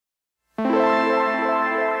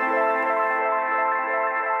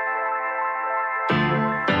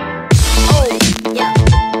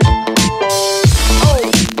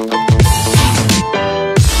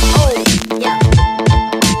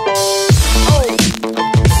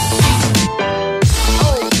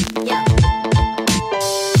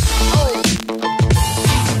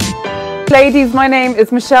ladies, my name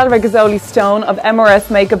is Michelle Regazzoli Stone of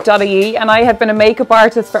mrsmakeup.ie and I have been a makeup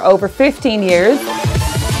artist for over 15 years.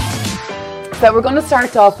 So we're going to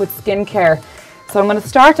start off with skincare. So I'm going to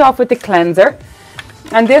start off with the cleanser.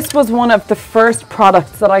 And this was one of the first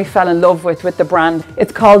products that I fell in love with the brand.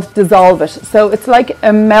 It's called Dissolve It. So it's like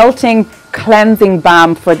a melting cleansing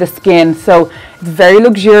balm for the skin. So it's very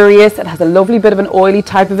luxurious. It has a lovely bit of an oily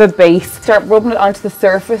type of a base. Start rubbing it onto the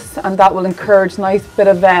surface and that will encourage a nice bit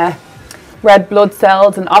of red blood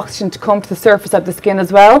cells and oxygen to come to the surface of the skin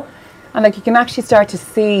as well. And like you can actually start to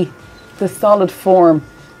see the solid form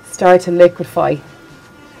start to liquefy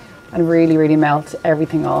and really, really melt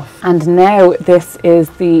everything off. And now this is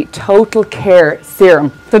the Total Care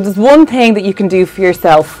Serum. So there's one thing that you can do for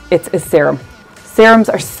yourself, it's a serum. Serums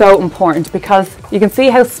are so important because you can see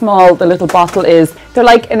how small the little bottle is. They're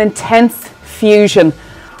like an intense fusion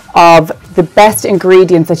of the best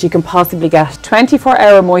ingredients that you can possibly get.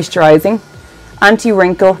 24-hour moisturizing,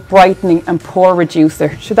 anti-wrinkle, brightening and pore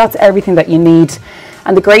reducer. So that's everything that you need.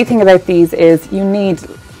 And the great thing about these is you need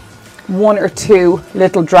 1 or 2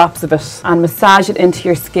 little drops of it and massage it into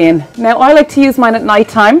your skin. Now I like to use mine at night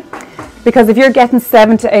time because if you're getting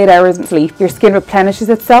 7 to 8 hours of sleep, your skin replenishes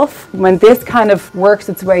itself. When this kind of works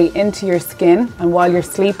its way into your skin and while you're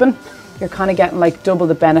sleeping, you're kind of getting like double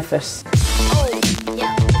the benefit.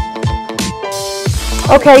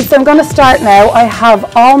 Okay, so I'm going to start now. I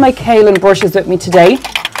have all my Cailyn brushes with me today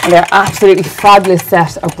and they're absolutely fabulous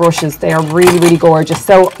set of brushes. They are really, really gorgeous.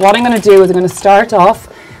 So what I'm going to do is I'm going to start off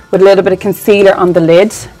with a little bit of concealer on the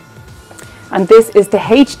lid. And this is the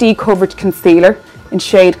HD Coverage Concealer in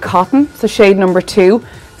shade Cotton, so shade number 2.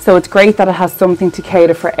 So it's great that it has something to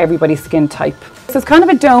cater for everybody's skin type. So it's kind of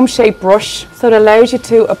a dome-shaped brush, so it allows you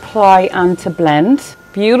to apply and to blend.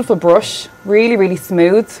 Beautiful brush, really, really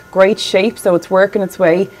smooth, great shape, so it's working its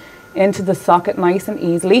way into the socket nice and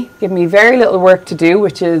easily. Give me very little work to do,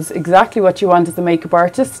 which is exactly what you want as a makeup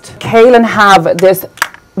artist. Cailyn have this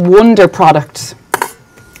wonder product.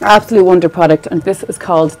 Absolute wonder product, and this is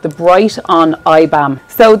called the Bright On Eye Balm.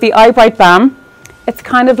 So the Eye Bright Balm, it's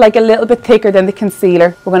kind of like a little bit thicker than the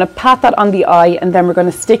concealer. We're going to pat that on the eye and then we're going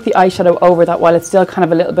to stick the eyeshadow over that while it's still kind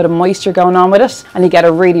of a little bit of moisture going on with it, and you get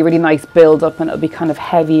a really, really nice build up and it'll be kind of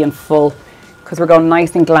heavy and full because we're going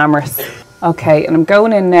nice and glamorous. Okay, and I'm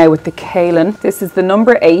going in now with the Cailyn. This is the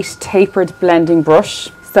number 8 tapered blending brush.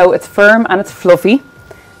 So it's firm and it's fluffy,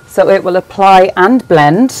 so it will apply and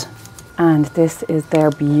blend. And this is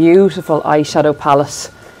their beautiful eyeshadow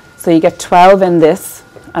palette. So you get 12 in this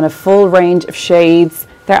and a full range of shades.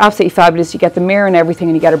 They're absolutely fabulous. You get the mirror and everything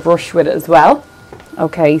and you get a brush with it as well.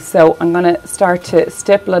 Okay, so I'm going to start to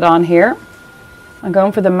stipple it on here. I'm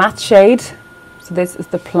going for the matte shade. So this is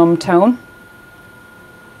the Plum Tone.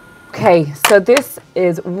 Okay, so this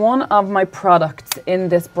is one of my products in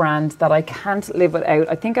this brand that I can't live without.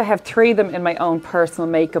 I think I have 3 of them in my own personal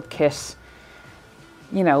makeup kit.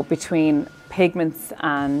 You know, between pigments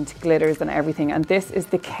and glitters and everything. And this is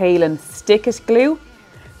the Cailyn Stick It Glue.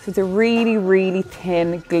 So it's a really, really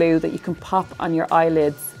thin glue that you can pop on your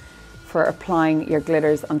eyelids for applying your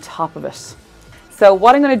glitters on top of it. So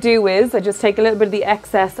what I'm going to do is I just take a little bit of the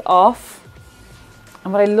excess off.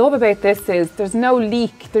 And what I love about this is there's no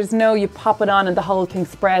leak. There's no you pop it on and the whole thing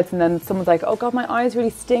spreads and then someone's like, oh God, my eye's really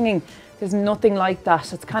stinging. There's nothing like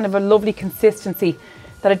that. It's kind of a lovely consistency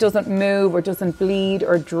that it doesn't move or doesn't bleed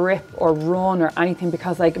or drip or run or anything,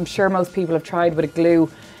 because like I'm sure most people have tried with a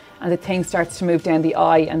glue and the thing starts to move down the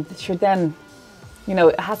eye and sure then, you know,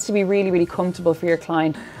 it has to be really, really comfortable for your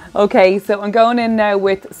client. Okay, so I'm going in now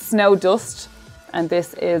with Snow Dust and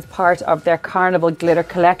this is part of their Carnival Glitter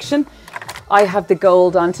Collection. I have the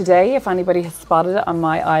gold on today if anybody has spotted it on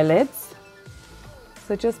my eyelids.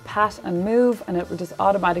 So just pat and move and it will just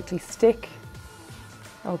automatically stick.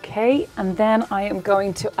 Okay, and then I am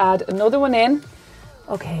going to add another one in.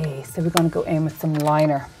 Okay, so we're going to go in with some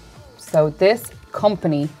liner. So this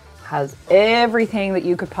company has everything that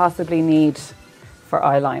you could possibly need for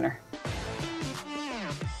eyeliner.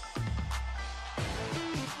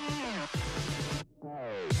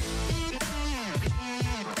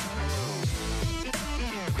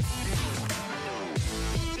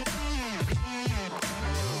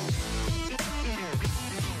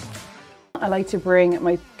 I like to bring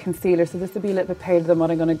my concealer, so this will be a little bit paler than what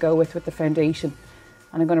I'm going to go with the foundation.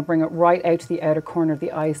 And I'm going to bring it right out to the outer corner of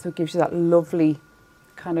the eye, so it gives you that lovely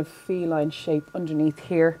kind of feline shape underneath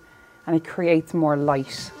here and it creates more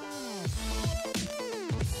light.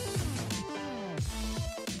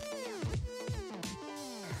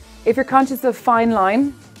 If you're conscious of fine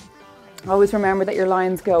line, always remember that your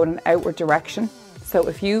lines go in an outward direction. So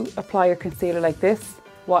if you apply your concealer like this,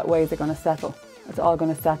 what way is it going to settle? It's all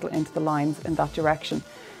going to settle into the lines in that direction.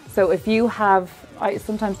 So if you have, I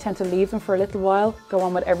sometimes tend to leave them for a little while, go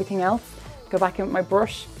on with everything else, go back in with my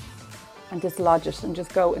brush and dislodge it and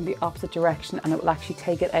just go in the opposite direction, and it will actually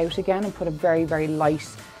take it out again and put a very, very light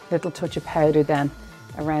little touch of powder then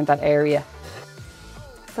around that area.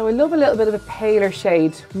 So I love a little bit of a paler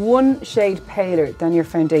shade, one shade paler than your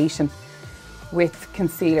foundation with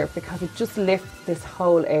concealer, because it just lifts this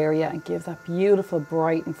whole area and gives that beautiful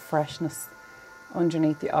bright and freshness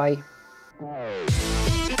underneath the eye.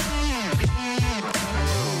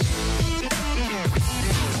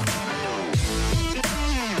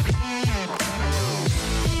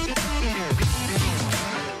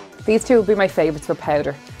 These two will be my favourites for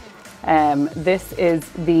powder. This is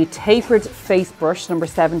the tapered face brush number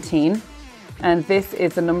 17, and this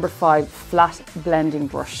is the number 5 flat blending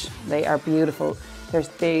brush. They are beautiful.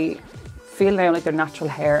 They feel now like they're natural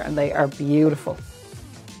hair, and they are beautiful.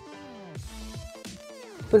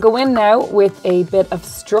 We'll go in now with a bit of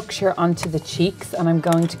structure onto the cheeks, and I'm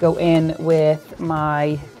going to go in with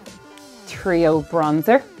my Trio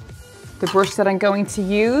bronzer. The brush that I'm going to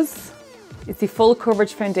use is the full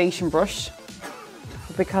coverage foundation brush,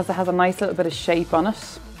 because it has a nice little bit of shape on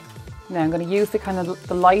it. Now I'm going to use the kind of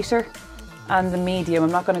the lighter and the medium.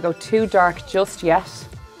 I'm not going to go too dark just yet.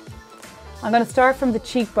 I'm going to start from the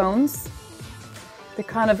cheekbones, the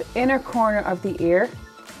kind of inner corner of the ear,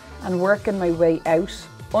 and working my way out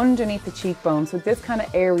underneath the cheekbones with this kind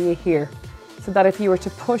of area here, so that if you were to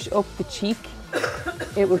push up the cheek,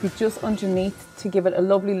 it would be just underneath to give it a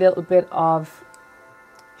lovely little bit of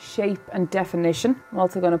shape and definition. I'm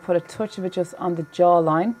also going to put a touch of it just on the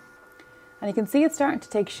jawline, and you can see it's starting to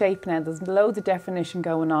take shape now. There's loads of definition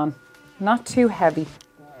going on, not too heavy.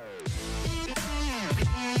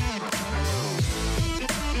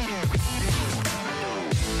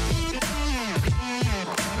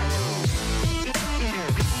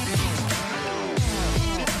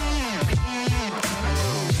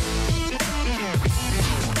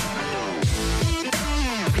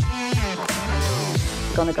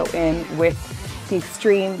 Going to go in with the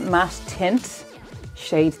Extreme Matte Tint,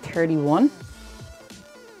 shade 31.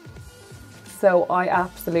 So I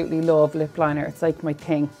absolutely love lip liner. It's like my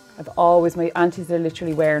thing. My aunties are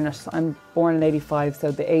literally wearing it. I'm born in 85,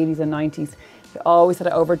 so the 80s and 90s, they always had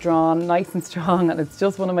it overdrawn, nice and strong, and it's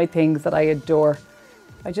just one of my things that I adore.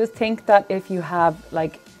 I just think that if you have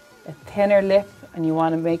like a thinner lip and you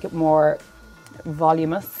want to make it more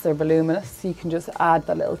voluminous or voluminous, you can just add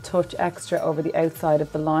that little touch extra over the outside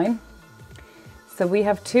of the line. So we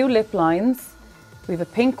have two lip lines. We have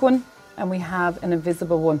a pink one and we have an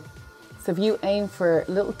invisible one. So if you aim for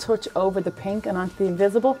a little touch over the pink and onto the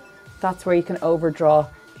invisible, that's where you can overdraw.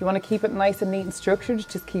 If you want to keep it nice and neat and structured,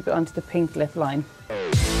 just keep it onto the pink lip line.